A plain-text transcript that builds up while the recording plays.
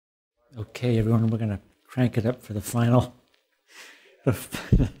Okay, everyone, we're going to crank it up for the final,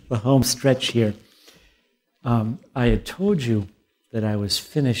 the home stretch here. I had told you that I was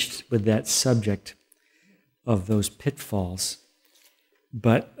finished with that subject of those pitfalls,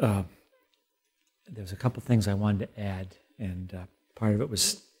 but there was a couple things I wanted to add, and part of it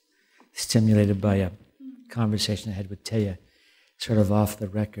was stimulated by a conversation I had with Taya, sort of off the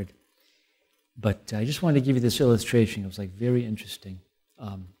record. But I just wanted to give you this illustration. It was like very interesting.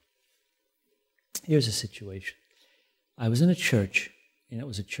 Here's a situation. I was in a church, and it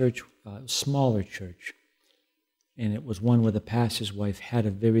was a church, a smaller church, and it was one where the pastor's wife had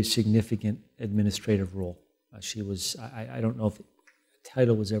a very significant administrative role. She was, I don't know if the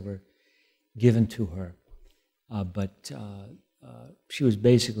title was ever given to her, but she was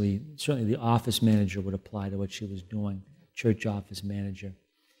basically, certainly the office manager would apply to what she was doing, church office manager.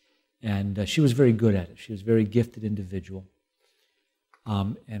 And she was very good at it. She was a very gifted individual.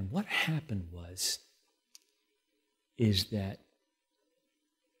 And what happened is that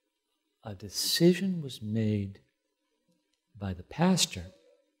a decision was made by the pastor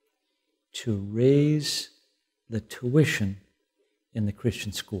to raise the tuition in the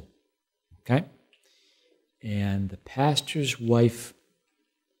Christian school, okay? And the pastor's wife,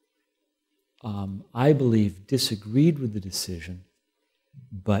 I believe, disagreed with the decision,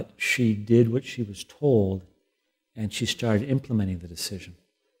 but she did what she was told, and she started implementing the decision,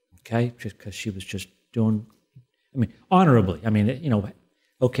 okay? Just because she was just doing, honorably.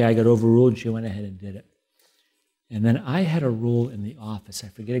 Okay, I got overruled, and she went ahead and did it. And then I had a role in the office. I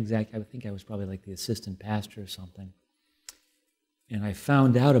forget exactly, I think I was probably like the assistant pastor or something. And I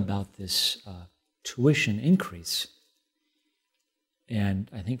found out about this tuition increase, and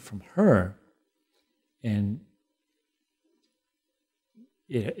I think from her, and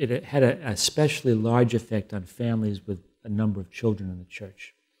it had an especially large effect on families with a number of children in the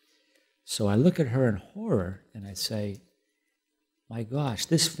church. So I look at her in horror and I say, my gosh,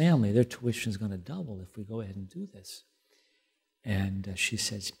 this family, their tuition is going to double if we go ahead and do this. And she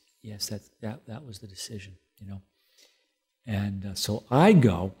says, yes, that was the decision, you know. And so I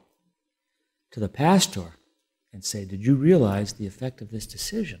go to the pastor and say, did you realize the effect of this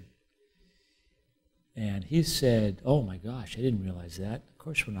decision? And he said, oh my gosh, I didn't realize that. Of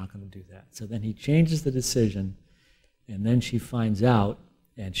course we're not going to do that. So then he changes the decision, and then she finds out,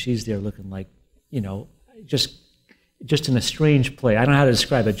 and she's there looking like, you know, just in a strange place. I don't know how to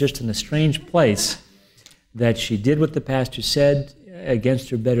describe it, just in a strange place that she did what the pastor said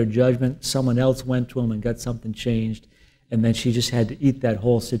against her better judgment. Someone else went to him and got something changed, and then she just had to eat that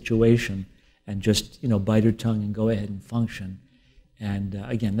whole situation and just, you know, bite her tongue and go ahead and function. And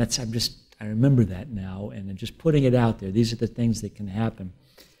again, I remember that now, and just putting it out there. These are the things that can happen.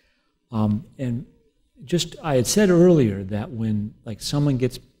 And just, I had said earlier that when, like, someone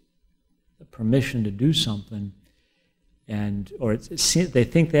gets permission to do something, or they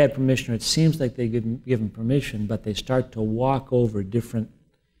think they had permission, or it seems like they give them permission, but they start to walk over different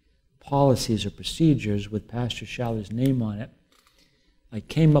policies or procedures with Pastor Schaller's name on it. I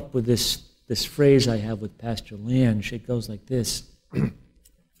came up with this phrase I have with Pastor Lange. It goes like this.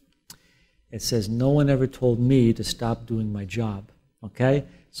 It says, no one ever told me to stop doing my job, okay?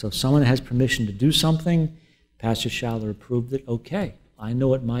 So if someone has permission to do something, Pastor Schaller approved it, okay. I know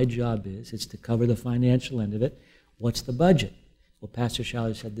what my job is. It's to cover the financial end of it. What's the budget? Well, Pastor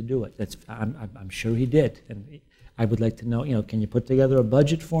Schaller said to do it. I'm sure he did. And I would like to know, you know, can you put together a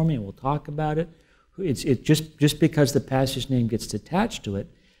budget for me and we'll talk about it? It just because the pastor's name gets attached to it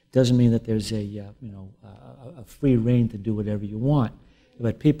doesn't mean that there's a free rein to do whatever you want.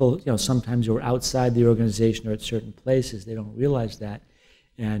 But people, you know, sometimes who are outside the organization or at certain places, they don't realize that.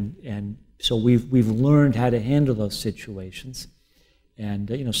 And so we've learned how to handle those situations. And,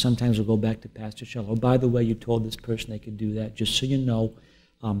 you know, sometimes we'll go back to Pastor Schaller. Oh, by the way, you told this person they could do that. Just so you know,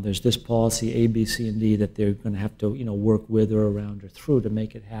 there's this policy, A, B, C, and D, that they're going to have to, you know, work with or around or through to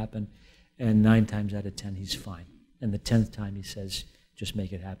make it happen. And 9 times out of 10, he's fine. And the 10th time he says, just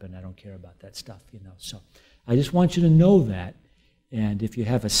make it happen. I don't care about that stuff, you know. So I just want you to know that. And if you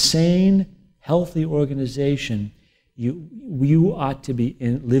have a sane, healthy organization, you ought to be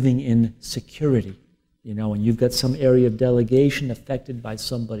living in security. You know, and you've got some area of delegation affected by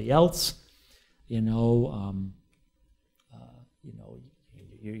somebody else. You're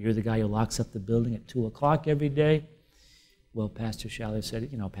the guy who locks up the building at 2 o'clock every day. Well, Pastor Schaller said,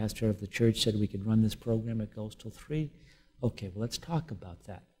 you know, pastor of the church said we could run this program. It goes till 3. Okay, well, let's talk about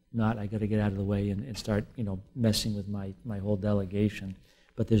that. Not, I got to get out of the way and start, you know, messing with my whole delegation.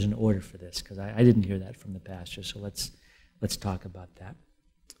 But there's an order for this, because I didn't hear that from the pastor. So let's talk about that.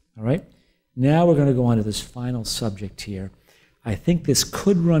 All right? Now we're going to go on to this final subject here. I think this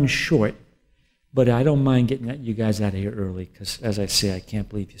could run short, but I don't mind getting you guys out of here early because, as I say, I can't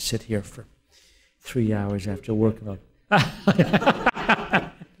believe you sit here for 3 hours after working on.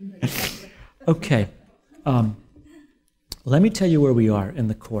 Okay. Let me tell you where we are in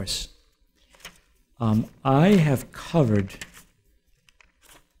the course. I have covered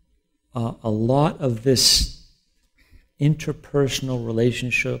a lot of this interpersonal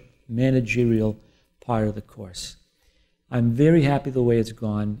relationship, managerial part of the course. I'm very happy the way it's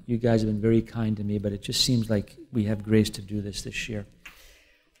gone. You guys have been very kind to me, but it just seems like we have grace to do this year.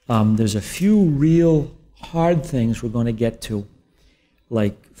 There's a few real hard things we're going to get to,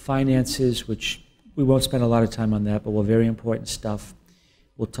 like finances, which we won't spend a lot of time on that, but we're very important stuff.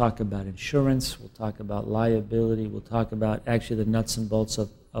 We'll talk about insurance. We'll talk about liability. We'll talk about actually the nuts and bolts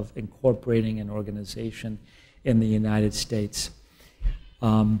of incorporating an organization in the United States.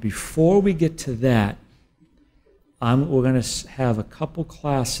 Before we get to that, we're going to have a couple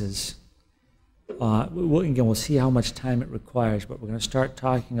classes. We'll see how much time it requires, but we're going to start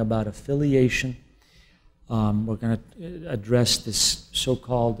talking about affiliation. We're going to address this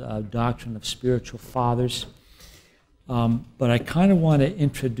so-called doctrine of spiritual fathers. But I kind of want to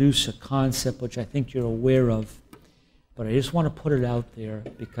introduce a concept which I think you're aware of, but I just want to put it out there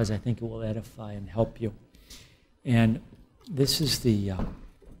because I think it will edify and help you. And this is the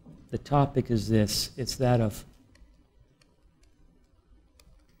topic is this. It's that of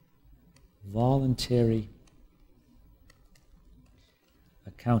voluntary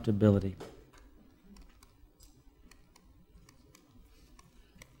accountability.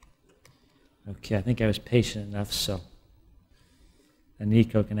 Okay, I think I was patient enough so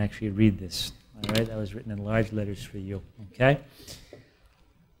Aniko can actually read this. All right, that was written in large letters for you. Okay?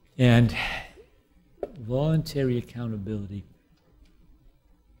 And voluntary accountability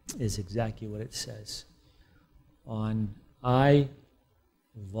is exactly what it says. I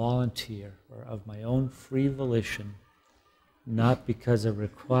volunteer, or of my own free volition, not because of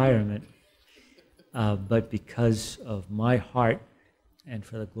requirement, but because of my heart and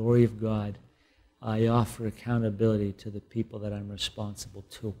for the glory of God, I offer accountability to the people that I'm responsible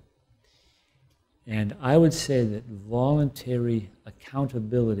to. And I would say that voluntary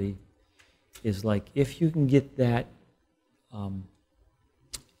accountability is like, if you can get that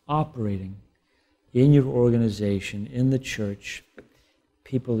operating in your organization, in the church,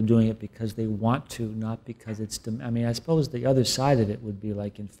 people are doing it because they want to, not because it's, I suppose the other side of it would be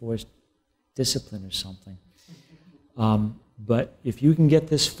like enforced discipline or something. But if you can get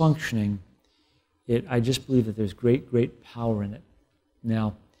this functioning, I just believe that there's great power in it.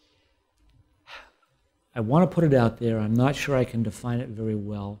 Now, I want to put it out there. I'm not sure I can define it very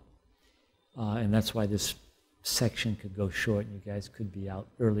well, and that's why this section could go short and you guys could be out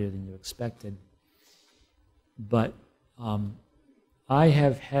earlier than you expected. But I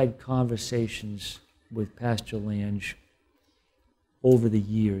have had conversations with Pastor Lange over the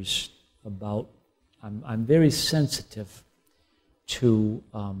years about, I'm very sensitive to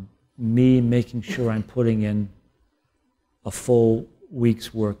me making sure I'm putting in a full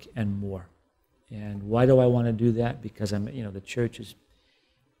week's work and more. And why do I want to do that? Because the church is,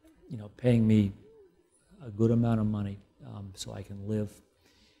 paying me a good amount of money so I can live.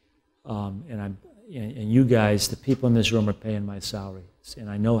 And you guys, the people in this room, are paying my salary. And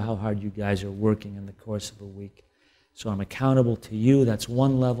I know how hard you guys are working in the course of a week. So I'm accountable to you. That's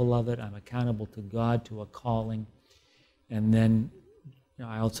one level of it. I'm accountable to God, to a calling. And then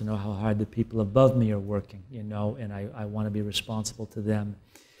I also know how hard the people above me are working, and I want to be responsible to them.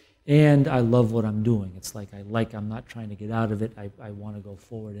 And I love what I'm doing. It's like I'm not trying to get out of it. I want to go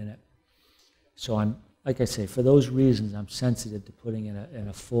forward in it. So I'm, like I say, for those reasons, I'm sensitive to putting in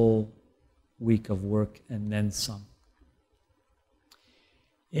a full week of work and then some.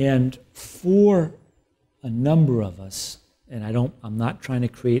 And for a number of us, and I'm not trying to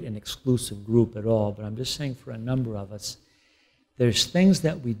create an exclusive group at all, but I'm just saying for a number of us, there's things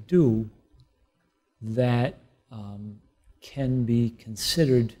that we do that can be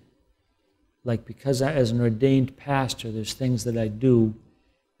considered, like, because as an ordained pastor, there's things that I do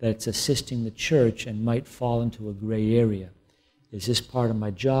that's assisting the church and might fall into a gray area. Is this part of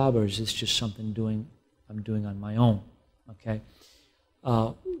my job, or is this just something I'm doing on my own? Okay?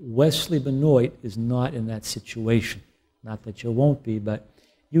 Wesley Benoit is not in that situation. Not that you won't be, but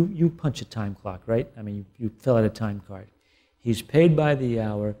you punch a time clock, right? You fill out a time card. He's paid by the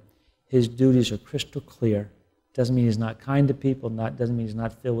hour. His duties are crystal clear. Doesn't mean he's not kind to people, doesn't mean he's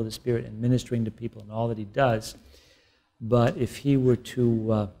not filled with the Spirit and ministering to people and all that he does. But if he were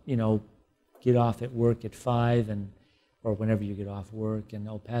to, get off at work at 5 or whenever you get off work, and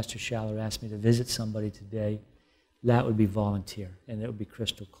Pastor Schaller asked me to visit somebody today, that would be volunteer, and it would be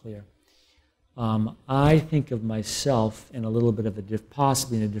crystal clear. I think of myself in a little bit of a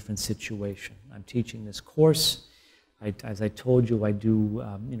possibly in a different situation. I'm teaching this course. As I told you, I do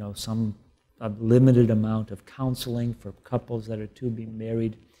a limited amount of counseling for couples that are to be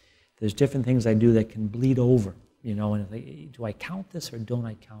married. There's different things I do that can bleed over, and do I count this or don't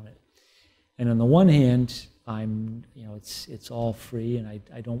I count it? And on the one hand, it's all free, and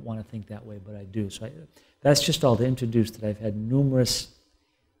I don't want to think that way, but I do. So that's just all to introduce that I've had a number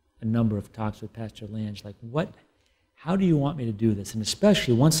of talks with Pastor Lange, like how do you want me to do this? And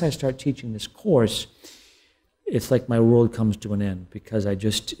especially once I start teaching this course, it's like my world comes to an end, because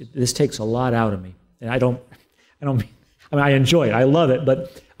this takes a lot out of me. And I enjoy it, I love it,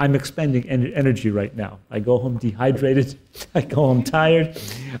 but I'm expending energy right now. I go home dehydrated, I go home tired.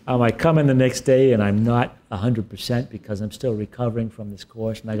 I come in the next day and I'm not 100% because I'm still recovering from this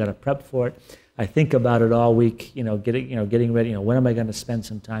course, and I got to prep for it. I think about it all week, getting ready. When am I going to spend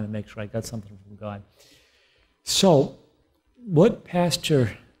some time and make sure I got something from God? So, what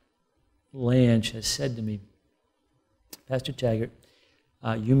Pastor Lange has said to me, Pastor Taggart,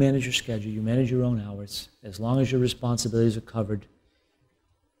 you manage your schedule, you manage your own hours. As long as your responsibilities are covered,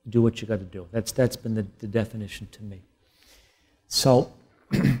 do what you got to do. That's been the definition to me. So,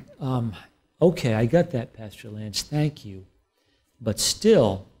 okay, I got that, Pastor Lange. Thank you. But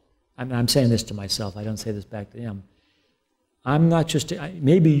still, I'm saying this to myself. I don't say this back to him. I'm not just,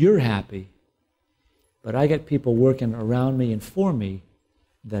 maybe you're happy, but I get people working around me and for me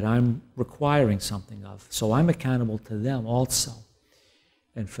that I'm requiring something of. So I'm accountable to them also.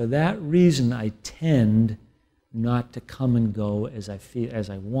 And for that reason, I tend not to come and go as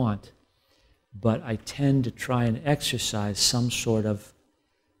I want, but I tend to try and exercise some sort of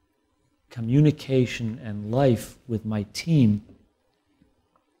communication and life with my team.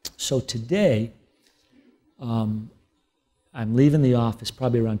 So today, I'm leaving the office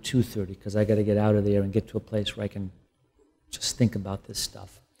probably around 2:30 because I got to get out of there and get to a place where I can just think about this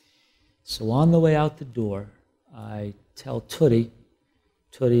stuff. So on the way out the door, I tell Tootie,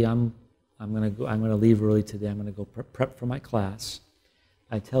 I'm going to leave early today. I'm going to go prep for my class.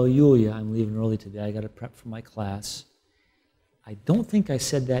 I tell Yulia I'm leaving early today. I got to prep for my class. I don't think I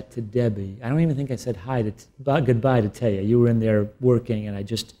said that to Debbie. I don't even think I said goodbye to Taya. You were in there working,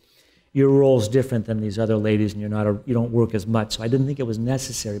 and your role's different than these other ladies, and you don't work as much. So I didn't think it was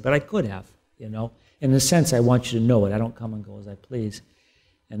necessary, but I could have, In a sense, I want you to know it. I don't come and go as I please.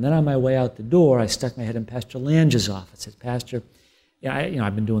 And then on my way out the door, I stuck my head in Pastor Lange's office. I said, Pastor,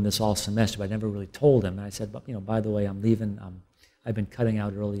 I've been doing this all semester, but I never really told him. And I said, but, by the way, I'm leaving. I've been cutting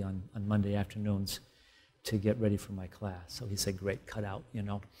out early on Monday afternoons to get ready for my class. So he said, great, cut out,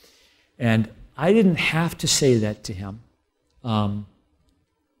 And I didn't have to say that to him.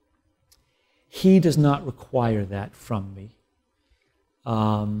 He does not require that from me.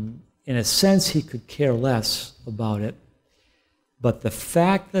 In a sense, he could care less about it. But the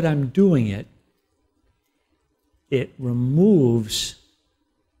fact that I'm doing it, it removes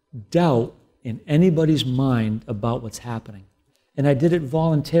doubt in anybody's mind about what's happening. And I did it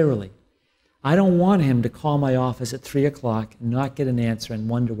voluntarily. I don't want him to call my office at 3 o'clock and not get an answer and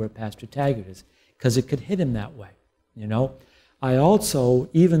wonder where Pastor Taggart is, because it could hit him that way, I also,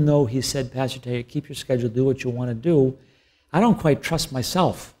 even though he said, Pastor Taggart, keep your schedule, do what you want to do, I don't quite trust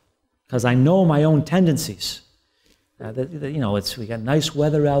myself, because I know my own tendencies. We got nice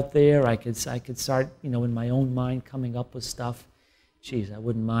weather out there. I could start, in my own mind coming up with stuff. Geez, I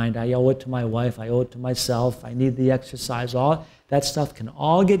wouldn't mind. I owe it to my wife. I owe it to myself. I need the exercise. All that stuff can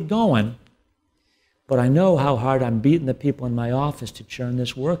all get going. But I know how hard I'm beating the people in my office to churn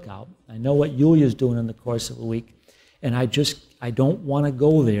this work out. I know what Yulia's doing in the course of a week, and I don't want to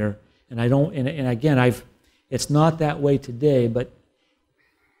go there. And again, it's not that way today, but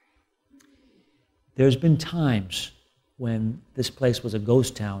there's been times when this place was a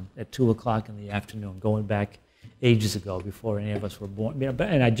ghost town at 2 o'clock in the afternoon, going back ages ago before any of us were born.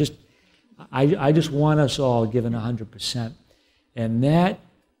 And I just want us all given 100%. And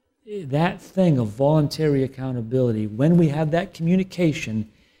that thing of voluntary accountability, when we have that communication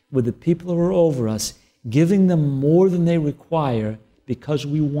with the people who are over us, giving them more than they require because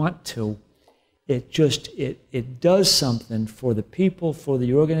we want to, it does something for the people, for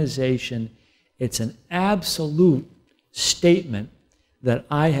the organization. It's an absolute statement that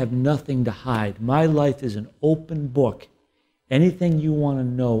I have nothing to hide. My life is an open book. Anything you want to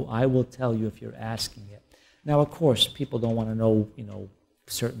know, I will tell you if you're asking it. Now, of course, people don't want to know,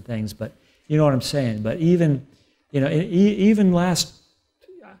 certain things, but you know what I'm saying. But even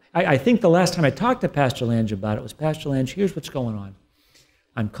I think the last time I talked to Pastor Lange about it was, Pastor Lange, here's what's going on.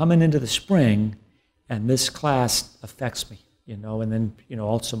 I'm coming into the spring, and this class affects me, you know. And then, you know,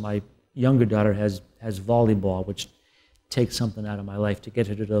 also my younger daughter has volleyball, which takes something out of my life to get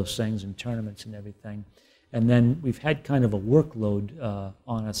her to those things and tournaments and everything. And then we've had kind of a workload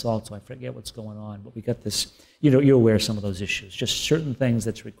on us also. I forget what's going on, but we got this, you know, you're aware of some of those issues, just certain things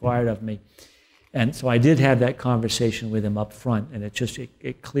that's required of me. And so I did have that conversation with him up front, and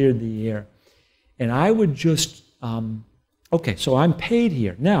it cleared the air. And I would just, okay, so I'm paid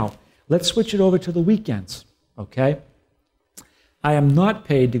here. Now, let's switch it over to the weekends, okay? I am not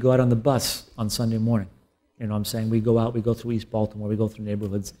paid to go out on the bus on Sunday morning. You know what I'm saying? We go out, we go through East Baltimore, we go through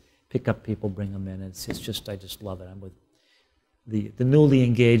neighborhoods, pick up people, bring them in. It's just, I just love it. I'm with the newly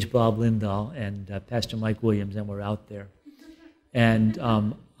engaged Bob Lindahl and Pastor Mike Williams, and we're out there. And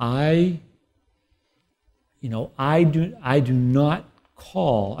I do not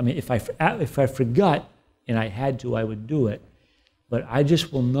call. I mean, if I forgot and I had to, I would do it. But I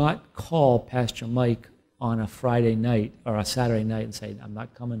just will not call Pastor Mike on a Friday night or a Saturday night and say, I'm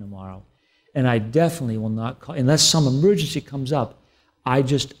not coming tomorrow. And I definitely will not call, unless some emergency comes up.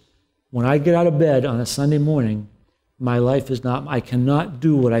 When I get out of bed on a Sunday morning, my life is not, I cannot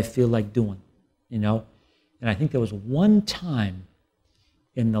do what I feel like doing, you know? And I think there was one time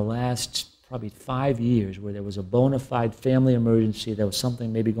in the last probably 5 years where there was a bona fide family emergency. There was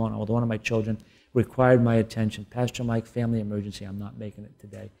something maybe going on with one of my children, required my attention. Pastor Mike, family emergency, I'm not making it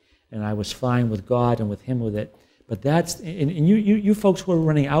today. And I was fine with God and with him with it. But that's, and you folks who are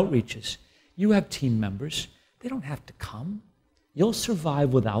running outreaches, you have team members. They don't have to come. You'll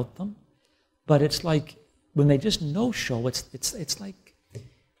survive without them. But it's like, when they just no-show, it's like,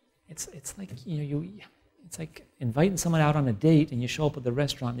 you know, it's like inviting someone out on a date and you show up at the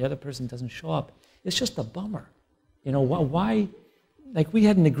restaurant and the other person doesn't show up. It's just a bummer. You know, why, like we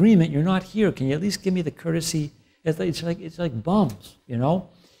had an agreement, you're not here. Can you at least give me the courtesy? It's like bums, you know?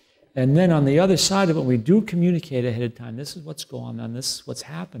 And then on the other side of it, we do communicate ahead of time. This is what's going on. This is what's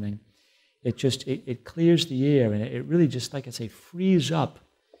happening. It just, it clears the air, and it really just, like I say, frees up.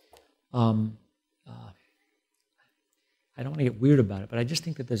 I don't want to get weird about it, but I just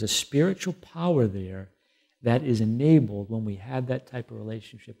think that there's a spiritual power there that is enabled when we have that type of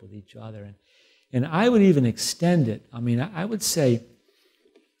relationship with each other. And I would even extend it. I mean, I would say,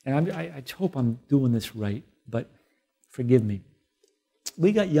 and I hope I'm doing this right, but forgive me.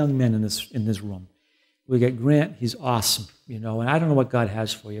 We got young men in this room. We got Grant, he's awesome, you know, and I don't know what God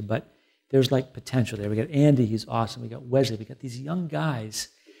has for you, but there's like potential there. We got Andy, he's awesome. We got Wesley. We got these young guys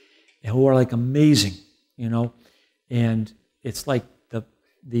who are like amazing, you know, and it's like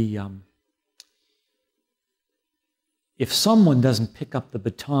if someone doesn't pick up the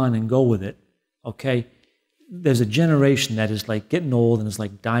baton and go with it, okay, there's a generation that is like getting old and is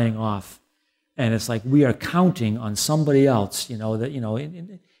like dying off. And it's like we are counting on somebody else, you know, that, you know,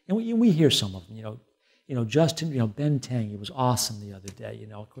 and we hear some of them, you know, Justin, you know, Ben Tang, he was awesome the other day, you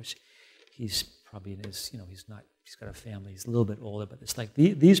know, of course, he's probably in his, you know, he's got a family, he's a little bit older, but it's like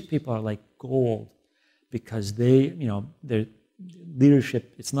these people are like gold because they, you know, their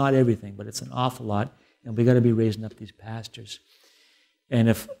leadership, it's not everything, but it's an awful lot, and we got to be raising up these pastors.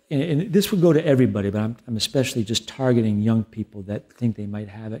 And this would go to everybody, but I'm especially just targeting young people that think they might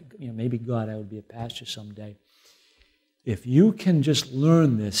have it. You know, maybe God, I would be a pastor someday. If you can just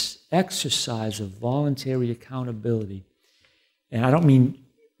learn this exercise of voluntary accountability, and I don't mean,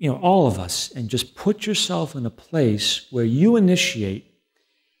 you know, all of us, and just put yourself in a place where you initiate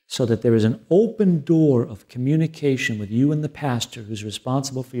so that there is an open door of communication with you and the pastor who's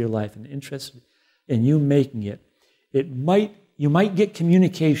responsible for your life and interested in you making it, you might get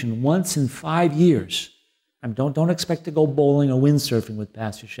communication once in 5 years. Don't expect to go bowling or windsurfing with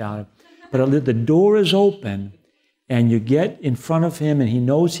Pastor Shouter, but the door is open, and you get in front of him, and he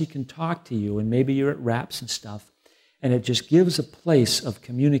knows he can talk to you, and maybe you're at wraps and stuff, and it just gives a place of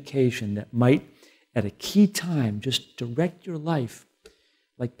communication that might, at a key time, just direct your life.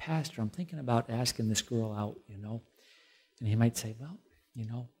 Like, Pastor, I'm thinking about asking this girl out, you know, and he might say, well, you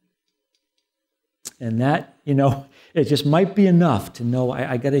know, and that, you know, it just might be enough to know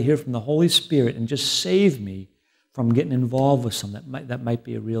I got to hear from the Holy Spirit and just save me from getting involved with something that might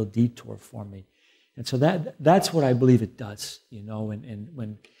be a real detour for me. And so that's what I believe it does, you know. And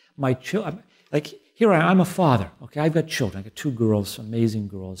when my children, like here I'm a father, okay? I've got children. I've got 2 girls, amazing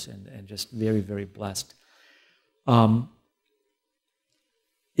girls, and just very, very blessed.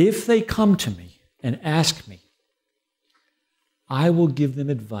 If they come to me and ask me, I will give them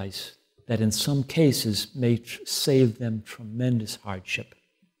advice that in some cases may save them tremendous hardship,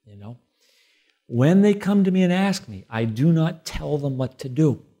 you know. When they come to me and ask me, I do not tell them what to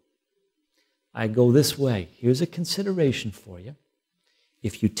do. I go this way. Here's a consideration for you.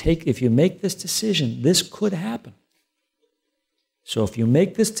 if you make this decision, this could happen. So if you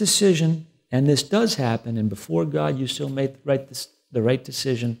make this decision, and this does happen, and before God you still made the right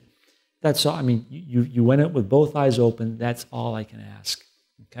decision, that's all. I mean, you went it with both eyes open. That's all I can ask.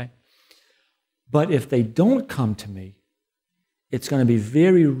 Okay? But if they don't come to me, it's going to be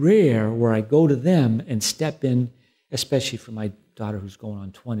very rare where I go to them and step in, especially for my daughter who's going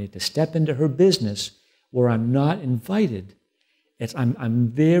on 20, to step into her business where I'm not invited. I'm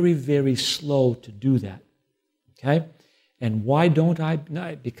very, very slow to do that. Okay? And why don't I?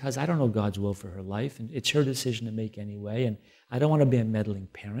 No, because I don't know God's will for her life, and it's her decision to make anyway, and I don't want to be a meddling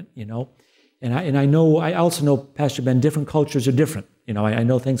parent, you know. And I also know, Pastor Ben, different cultures are different. You know, I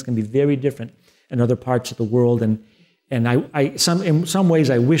know things can be very different in other parts of the world, and in some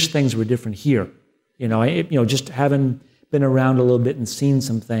ways I wish things were different here. You know, just having been around a little bit and seen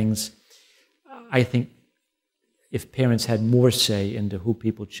some things, I think if parents had more say into who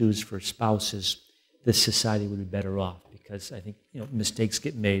people choose for spouses, this society would be better off. Because I think, you know, mistakes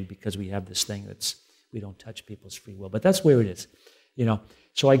get made because we have this thing we don't touch people's free will. But that's where it is, you know.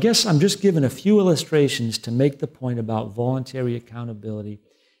 So I guess I'm just giving a few illustrations to make the point about voluntary accountability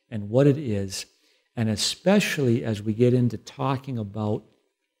and what it is, and especially as we get into talking about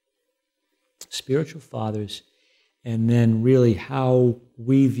spiritual fathers and then really how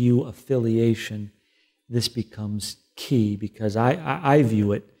we view affiliation, this becomes key because I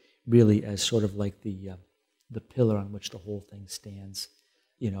view it really as sort of like the pillar on which the whole thing stands,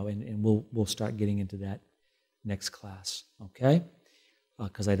 you know, and we'll start getting into that next class, okay?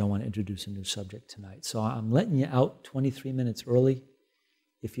 Because I don't want to introduce a new subject tonight. So I'm letting you out 23 minutes early.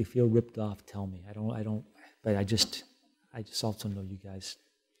 If you feel ripped off, tell me. But I just also know you guys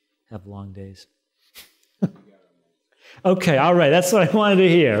have long days. Okay, all right, that's what I wanted to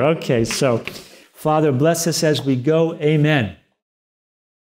hear. Okay, so Father, bless us as we go. Amen.